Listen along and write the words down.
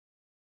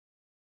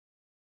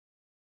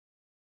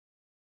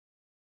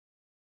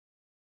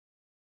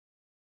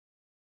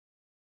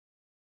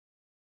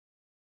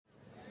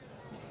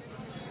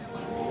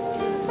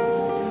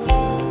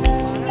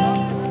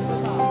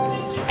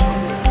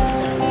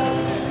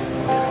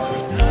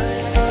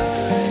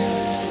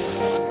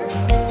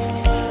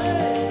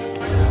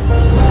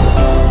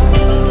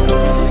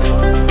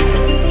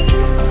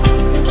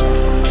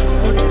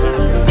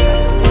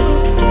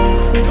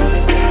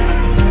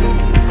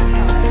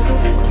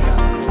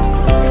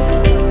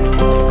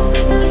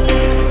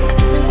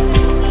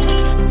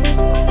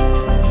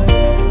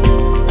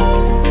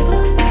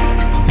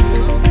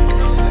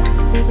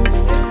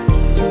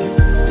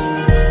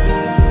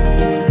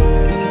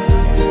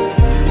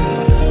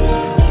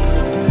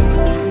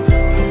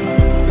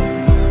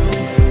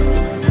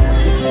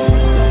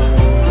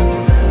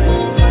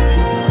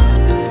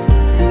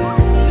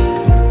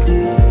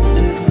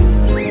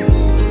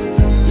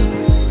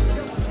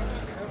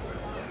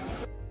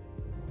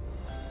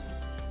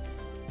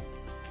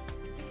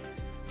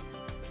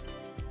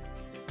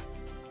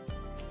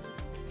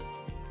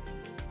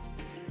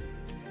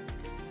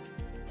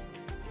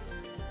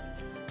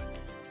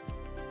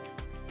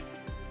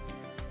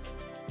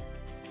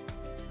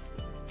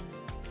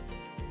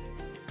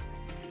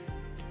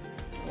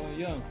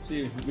Yeah,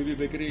 see, VV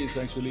Bakery is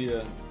actually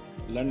a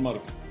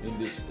landmark in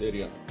this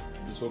area,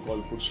 the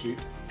so-called Food Street.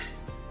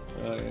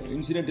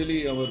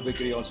 Incidentally, our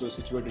bakery also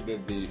situated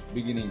at the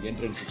beginning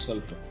entrance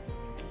itself.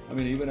 I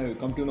mean, even I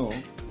come to know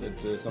that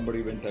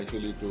somebody went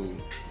actually to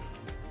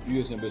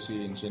US Embassy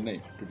in Chennai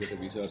to get a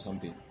visa or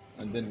something,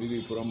 and then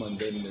VV Purum, and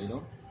then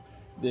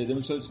they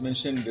themselves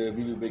mentioned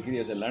VV Bakery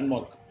as a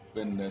landmark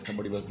when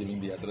somebody was giving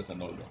the address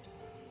and all that.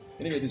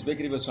 Anyway, this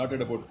bakery was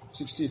started about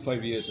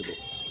 65 years ago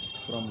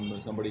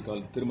from somebody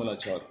called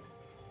Tirumalachar.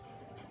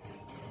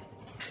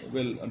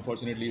 Well,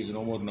 unfortunately, he is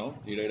no more now.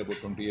 He died about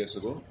 20 years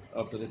ago.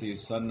 After that,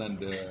 his son and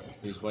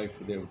his wife,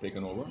 they have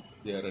taken over.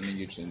 They are running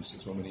it since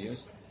so many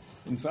years.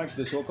 In fact,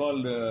 the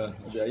so-called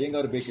the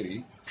Iyengar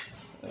Bakery,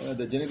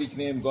 the generic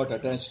name got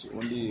attached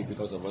only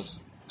because of us.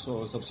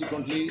 So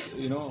subsequently,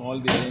 all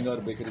the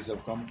Iyengar bakeries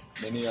have come.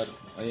 Many are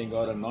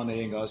Iyengar and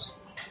non-Iyengars,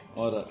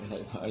 or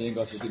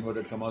Iyengars with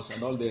inverted commas,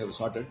 and all they have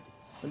started.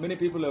 And many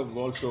people have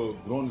also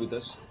grown with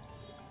us,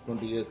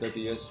 20 years, 30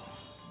 years.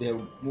 They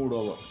have moved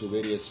over to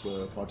various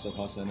parts of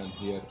Hassan and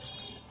here,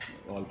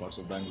 all parts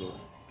of Bengaluru.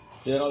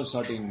 They are all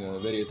starting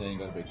various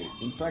Iyengar bakery.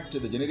 In fact,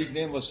 the generic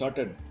name was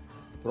started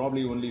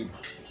probably only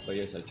by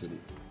us actually.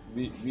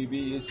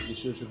 VB is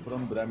Vishweshwar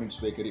from Brahmin's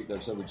Bakery,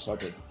 that's how it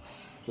started.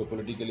 So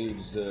politically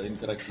it's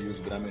incorrect to use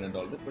Brahmin and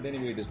all that, but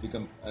anyway it has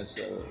become as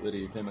a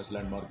very famous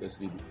landmark as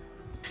VB.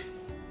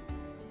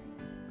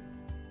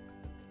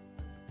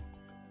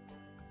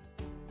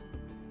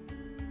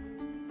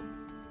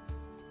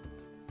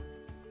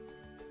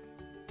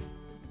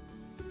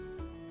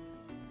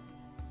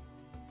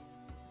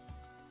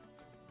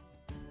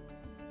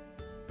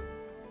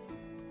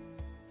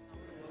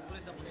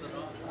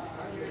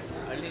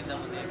 ಹಳ್ಳಿಯಿಂದ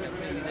ಮುಂದೆ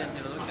ಕೆಲಸ ಇದೆ ಅಂತ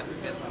ಹೇಳಿದ್ರು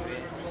ಕೆಲಸಕ್ಕೆ ಸೇರ್ತೀವಿ.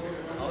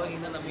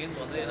 ಅವಾಗಿಂದ ನಮಗೇನು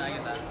ತೊಂದರೆ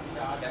ಏನಾಗಿಲ್ಲ.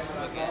 ಕೆಲಸದ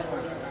ಬಗ್ಗೆ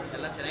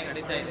ಎಲ್ಲ ಚೆನ್ನಾಗಿ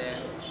ನಡೀತಾ ಇದೆ.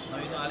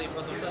 ನಾವಿನ್ನು ಅಲ್ಲಿ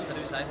 20 ವರ್ಷ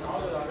ಸರ್ವಿಸ್ ಆಯಿತು.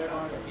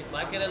 ಈ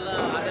ಬಾಕಿಯರೆಲ್ಲ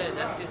ಅದೇ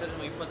ಜಾಸ್ತಿ ಸರ್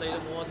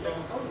 25-30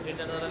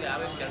 ಸೀಟರ್ನಲ್ಲಿ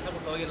ಯಾರೇನು ಕೆಲಸ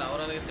ಬಿಟ್ಟು ಹೋಗಿಲ್ಲ.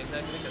 ಅವರಲ್ಲಿ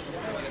ತೆಗೆದಾಕಿ ಕೆಲಸ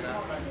ಬಿಟ್ಟು ಹೋಗಿಲ್ಲ,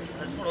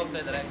 ನಡ್ಸ್ಕೊಂಡು ಹೋಗ್ತಾ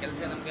ಇದ್ದಾರೆ. ಕೆಲಸ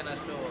ನಮಗೇನು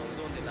ಅಷ್ಟು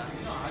ಇದು ಒಂದಿಲ್ಲ.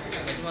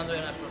 ಯಜಮಾನರು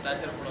ಏನು ಅಷ್ಟು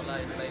ಟಾರ್ಚರ್ ಕೊಡೋಲ್ಲ,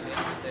 ಇಲ್ಲ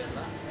ಇದೇನು ಅಂತ ಇಲ್ಲ.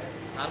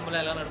 ನಾರ್ಮಲ್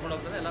ಎಲ್ಲ ನಡ್ಕೊಂಡು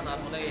ಹೋಗ್ತದೆ, ಎಲ್ಲ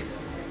ನಾರ್ಮಲಾಗಿ ಇದೆ.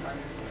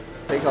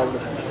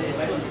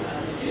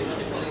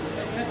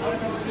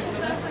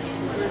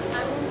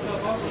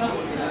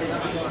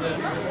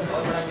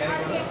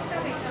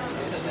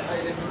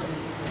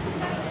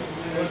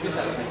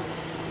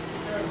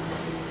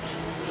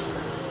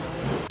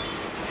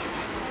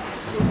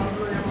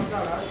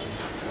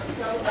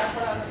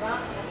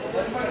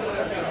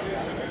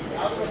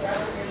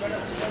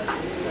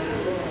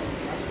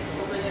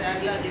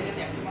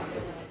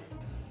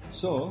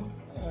 So,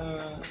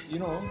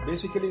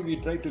 basically we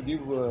try to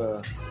give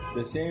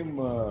the same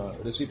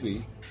recipe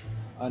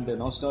and a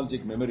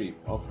nostalgic memory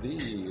of the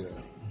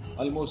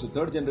almost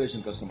third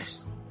generation customers.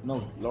 Now,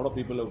 a lot of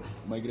people have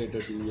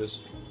migrated to US.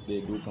 They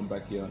do come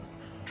back here.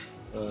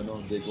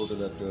 They go to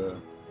that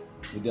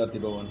Vidyarthi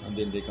Bhavan and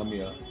then they come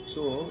here.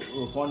 So,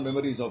 fond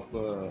memories of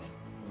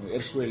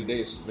erstwhile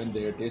days when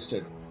they had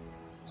tasted.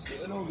 So,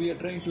 we are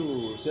trying to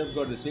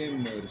safeguard the same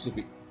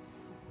recipe.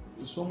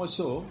 So much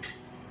so,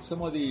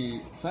 some of the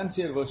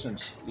fancier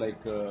versions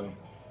like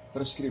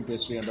fresh cream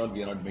pastry and all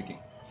we are not making.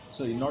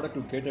 So in order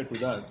to cater to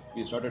that,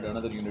 we started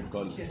another unit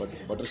called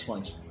Butter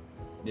Sponge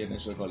near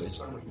National College,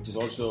 which is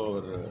also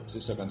our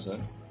sister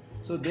concern.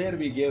 So there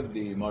we gave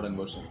the modern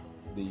version,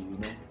 the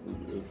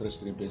fresh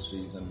cream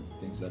pastries and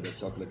things like that,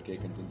 chocolate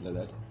cake and things like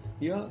that.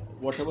 Here,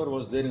 whatever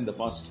was there in the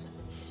past,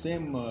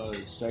 same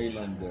style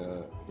and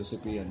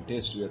recipe and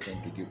taste we are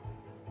trying to give.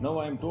 Now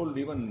I am told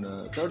even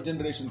third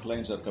generation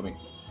clients are coming,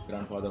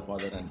 grandfather,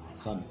 father and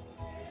son.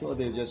 So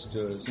they just,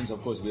 since of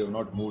course we have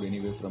not moved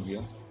anywhere from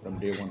here, from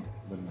day one,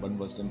 when bun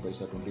was 10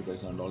 paisa, 20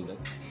 paisa and all that.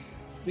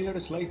 We had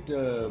a slight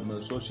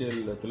social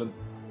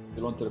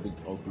philanthropic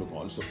outlook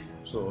also.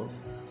 So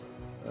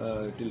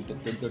till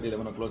 10:30,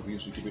 11 o'clock we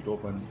used to keep it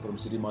open. From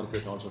city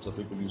market all sorts of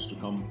people used to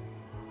come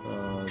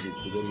with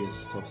various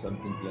stuffs and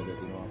things like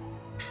that,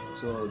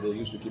 So they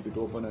used to keep it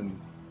open and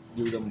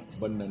give them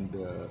bun and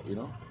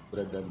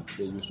bread, and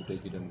they used to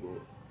take it and go.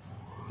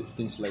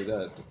 Things like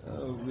that.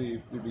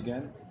 We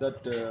began that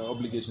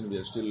obligation. We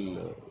are still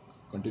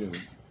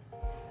continuing.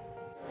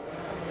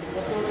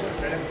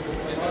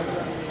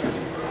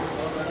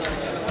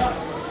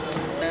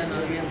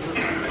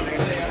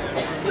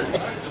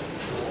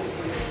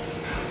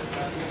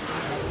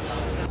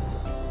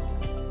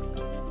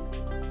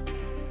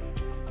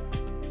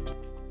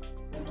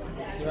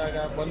 ಇವಾಗ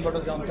ಬಂದ್ಬಿಟ್ರೆ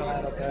jam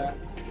ಚೆನ್ನಾಗಿರುತ್ತೆ.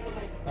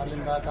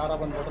 ಅಲ್ಲಿಂದ ಖಾರ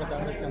ಬಂದ್ಬಿಟ್ರೆ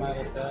ಕಾಂಗ್ರೆಸ್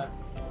ಚೆನ್ನಾಗಿರುತ್ತೆ.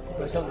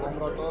 Special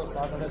ಬಂದ್ಬಿಟ್ಟು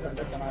Saturday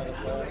Sunday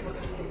ಚೆನ್ನಾಗಿರುತ್ತೆ.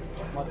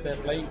 ಮತ್ತು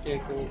ಫ್ಲೈಂಗ್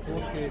ಕೇಕು,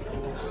 ಫ್ರೂಟ್ ಕೇಕು,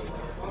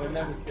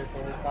 ಬೆಣ್ಣೆ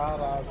ಬಿಸ್ಕೆಟು,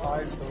 ಖಾರ,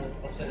 ಸಾಲ್ಟು,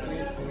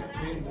 ಗ್ರೀಸು,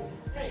 ಕ್ರೀಮು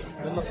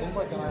ಇದೆಲ್ಲ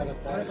ತುಂಬ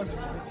ಚೆನ್ನಾಗಿರುತ್ತೆ.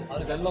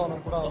 ಅದೆಲ್ಲವನ್ನು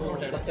ಕೂಡ ಅವರು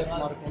ಪರ್ಚೇಸ್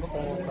ಮಾಡಿಕೊಂಡು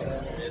ತೊಗೊಂಡ್ತಾರೆ.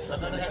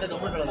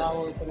 ನಾವು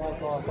ಸುಮಾರು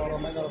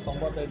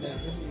 1995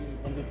 ಇಸ್ವಿಲಿ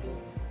ಬಂದಿದ್ದು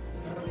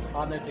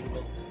 6ನೇ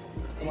ತಿಂಗಳು,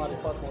 ಸುಮಾರು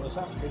 23 ವರ್ಷ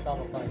ಬೀತಾ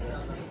ಬರ್ತಾ ಇದೆ.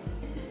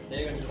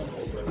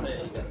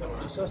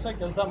 ಇಷ್ಟು ವರ್ಷ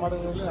ಕೆಲಸ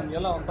ಮಾಡೋದ್ರಲ್ಲಿ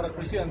ನಮಗೆಲ್ಲ ಒಂಥರ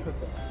ಖುಷಿ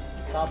ಅನಿಸುತ್ತೆ.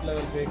 ಟಾಪ್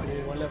ಲೆವೆಲ್ ಬೇಕ್ರಿ,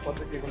 ಒಳ್ಳೆ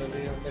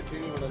ಪತ್ರಿಕೆಗಳಲ್ಲಿ, ಒಳ್ಳೆ ಟಿ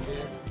ವಿಗಳಲ್ಲಿ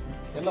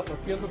ಎಲ್ಲ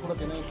ಪ್ರತಿಯೊಂದು ಕೂಡ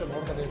ದಿನನಿತ್ಯ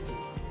ನೋಡ್ತಾನೆ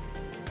ಇರ್ತೀವಿ.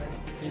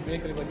 ಈ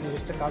ಬೇಕರಿ ಬಗ್ಗೆ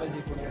ಎಷ್ಟು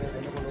ಕಾಳಜಿ ಕೊಡಿದ್ರೆ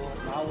ಜನಗಳು,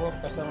 ನಾವು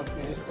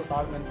ಕಸ್ಟಮರ್ಸ್ಗೆ ಎಷ್ಟು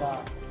ತಾಳ್ಮೆಯಿಂದ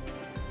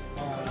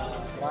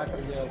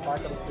ಗ್ರಾಹಕರಿಗೆ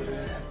ಸಹಕರಿಸ್ತೀವಿ,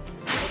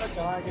 ಎಲ್ಲ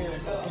ಚೆನ್ನಾಗಿ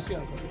ಖುಷಿ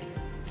ಅನಿಸುತ್ತೆ.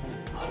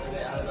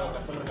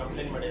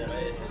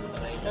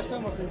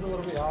 ಕಸ್ಟಮರ್ಸ್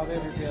ಇದುವರೆಗೂ ಯಾವುದೇ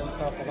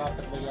ರೀತಿಯಾದಂಥ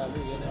ಪದಾರ್ಥದ ಬಗ್ಗೆ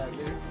ಆಗಲಿ ಏನೇ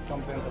ಆಗಲಿ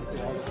ಕಂಪ್ಲೇಂಟ್ ಅಂತ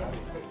ಯಾವುದೇ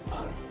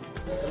ಮಾಡಿಲ್ಲ,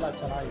 ಎಲ್ಲ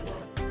ಚೆನ್ನಾಗಿದೆ.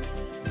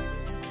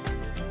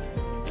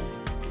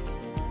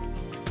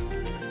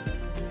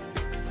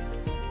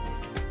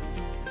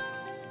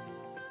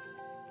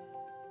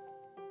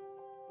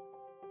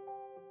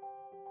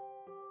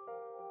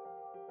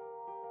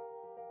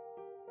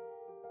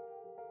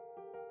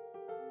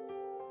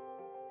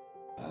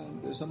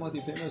 And some of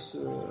the famous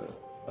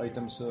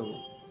items,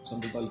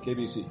 something called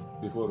KBC.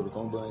 Before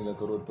Countdown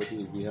Crorepati,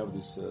 we have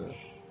this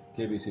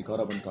KBC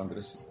Caravan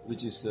Congress,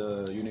 which is a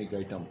unique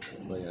item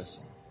by us.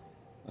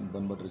 And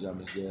bun butter jam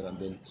is there, and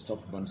then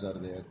stuffed buns are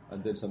there, and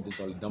then something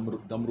called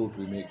dum root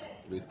we make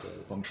with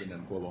pumpkin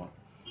and guava.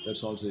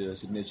 That's also a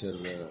signature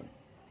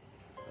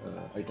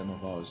item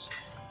of ours.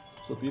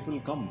 So people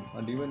come,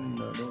 and even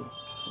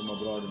from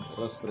abroad,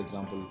 rusk for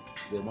example,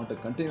 they want a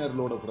container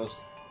load of rusk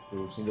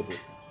to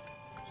Singapore.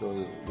 So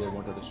they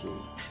wanted us to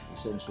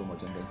send so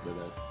much and things like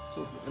that. So,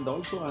 and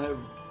also I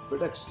have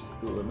FedExed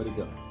to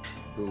America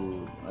to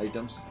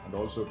items, and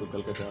also to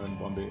Calcutta and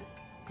Bombay,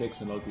 cakes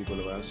and all people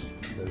have asked.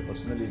 They have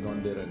personally gone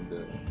there and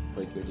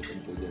 5 kg,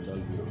 10 kg and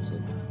all we have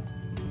sent.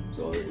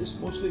 So it's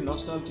mostly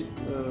nostalgic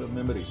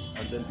memory,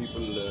 and then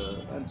people,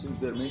 and since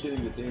they are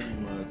maintaining the same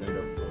kind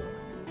of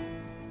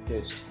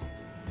taste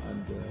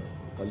and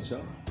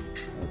culture,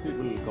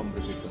 people come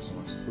repeat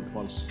customers,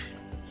 footfalls.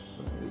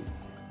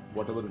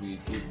 Whatever we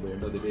keep, by the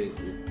end of the day,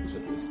 it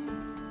disappears.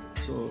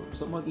 So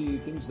some of the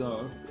things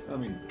are,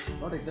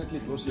 not exactly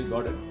closely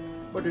guarded,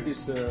 but it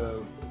is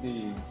the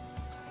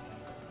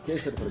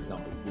kesar, for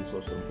example, the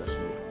source from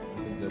Kashmir,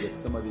 things like that.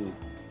 Some of the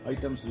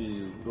items we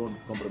don't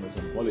compromise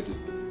on quality.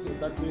 So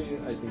that way,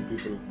 I think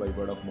people, by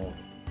word of mouth,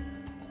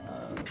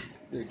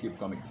 they keep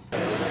coming.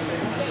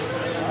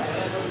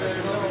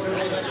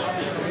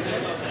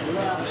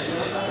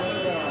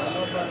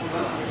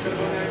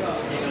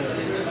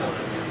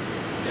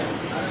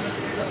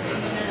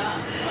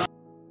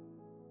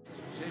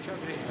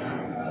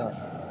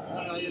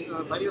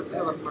 ಭಾರಿ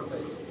ವರ್ಷದಿಂದ work ಮಾಡ್ತಾ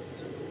ಇದ್ದೀನಿ.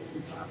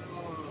 ನಾನು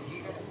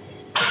ಈಗ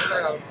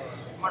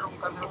ಮಾಡೋ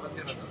ಮುಖಾಂತರ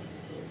ಬಂದಿರೋದು.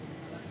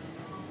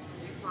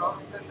 ಈ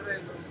ಪ್ರಾಡಕ್ಟ್ ಅಂದರೆ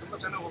ಇದು ತುಂಬ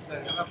ಚೆನ್ನಾಗಿ ಹೋಗ್ತಾ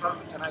ಇದೆ, ಎಲ್ಲ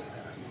ಪ್ರಾಡಕ್ಟ್ ಚೆನ್ನಾಗಿದೆ,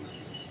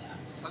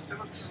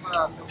 ಕಸ್ಟಮರ್ಸ್ ತುಂಬ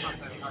ಅಕ್ಸೆಪ್ಟ್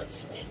ಮಾಡ್ತಾ ಇದ್ದಾರೆ.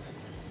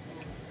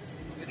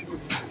 Very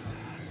good.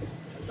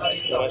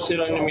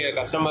 ವರ್ಷಿರುವಾಗ ನಿಮಗೆ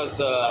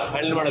ಕಸ್ಟಮರ್ಸ್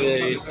ಹ್ಯಾಂಡಲ್ ಮಾಡೋದು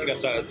ಎಷ್ಟು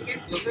ಕಷ್ಟ ಆಗುತ್ತೆ?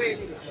 ತೊಂದರೆ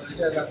ಏನಿಲ್ಲ,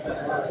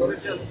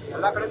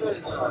 ಎಲ್ಲ ಕಡೆಗೂ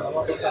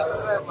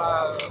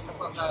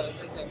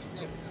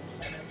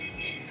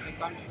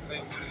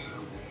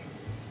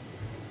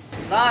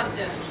Sir,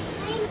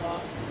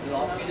 you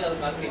off me the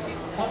car kitchen.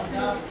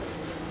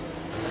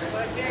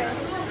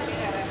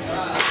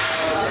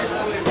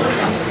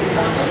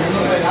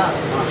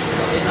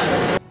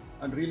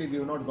 And really, we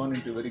have not gone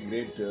into very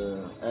great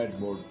ad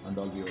mode and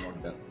all. We have not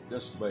done,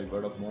 just by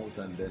word of mouth,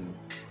 and then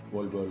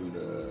world,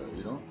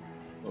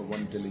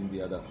 one telling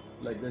the other.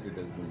 Like that, it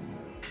has been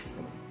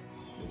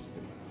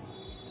basically.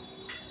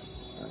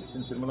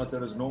 Since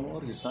Nirmalachar is no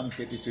more, his son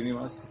K.T.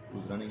 Srinivas, who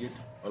is running it,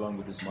 along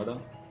with his mother,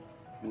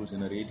 who is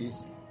in her 80s.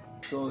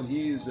 So he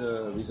is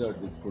a wizard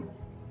with food.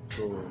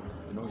 So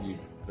he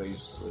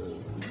tries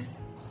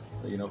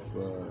enough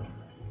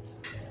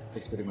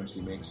experiments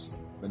he makes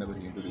whenever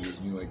he introduces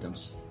new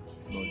items.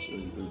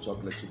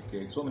 Chocolate chip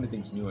cake, so many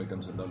things, new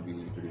items and all we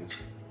introduce.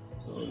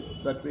 So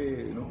that way,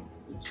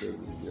 it's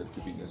we are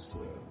keeping us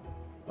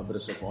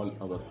abreast of all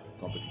our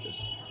competitors.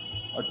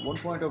 At one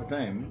point of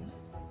time,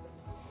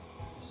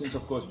 since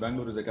of course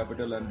Bengaluru is a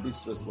capital and this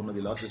was one of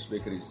the largest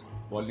bakeries,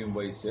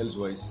 volume-wise,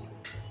 sales-wise,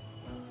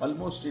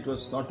 almost it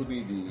was thought to be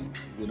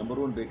the number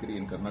one bakery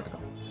in Karnataka,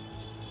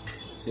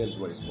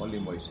 sales-wise,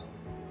 volume-wise.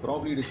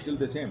 Probably it is still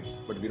the same,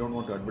 but we don't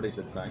want to advertise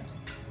that fact.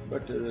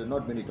 But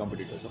not many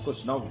competitors. Of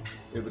course, now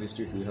every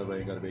street we have a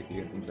bakery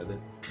and things like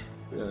that.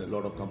 A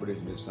lot of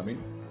competition is coming.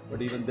 But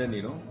even then,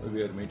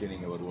 we are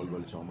maintaining our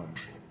world charm and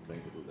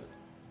trying to do that.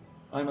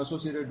 I'm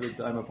associated with,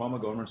 I'm a former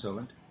government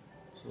servant,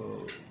 so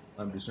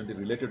I'm distantly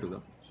related to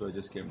them. So I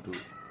just came to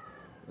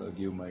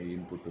give my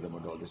input to them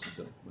and all this.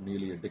 So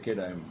nearly a decade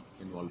I am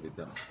involved with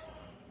them.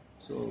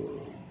 So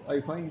I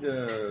find,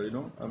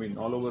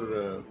 all over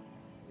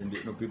India,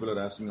 people are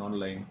asking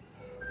online,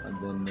 and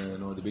then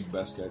the big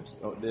baskets,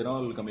 they're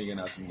all coming and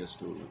asking us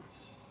to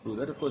do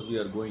that. Of course, we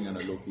are going on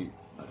a low-key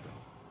matter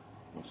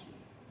mostly.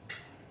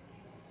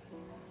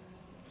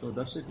 So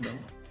that's it now.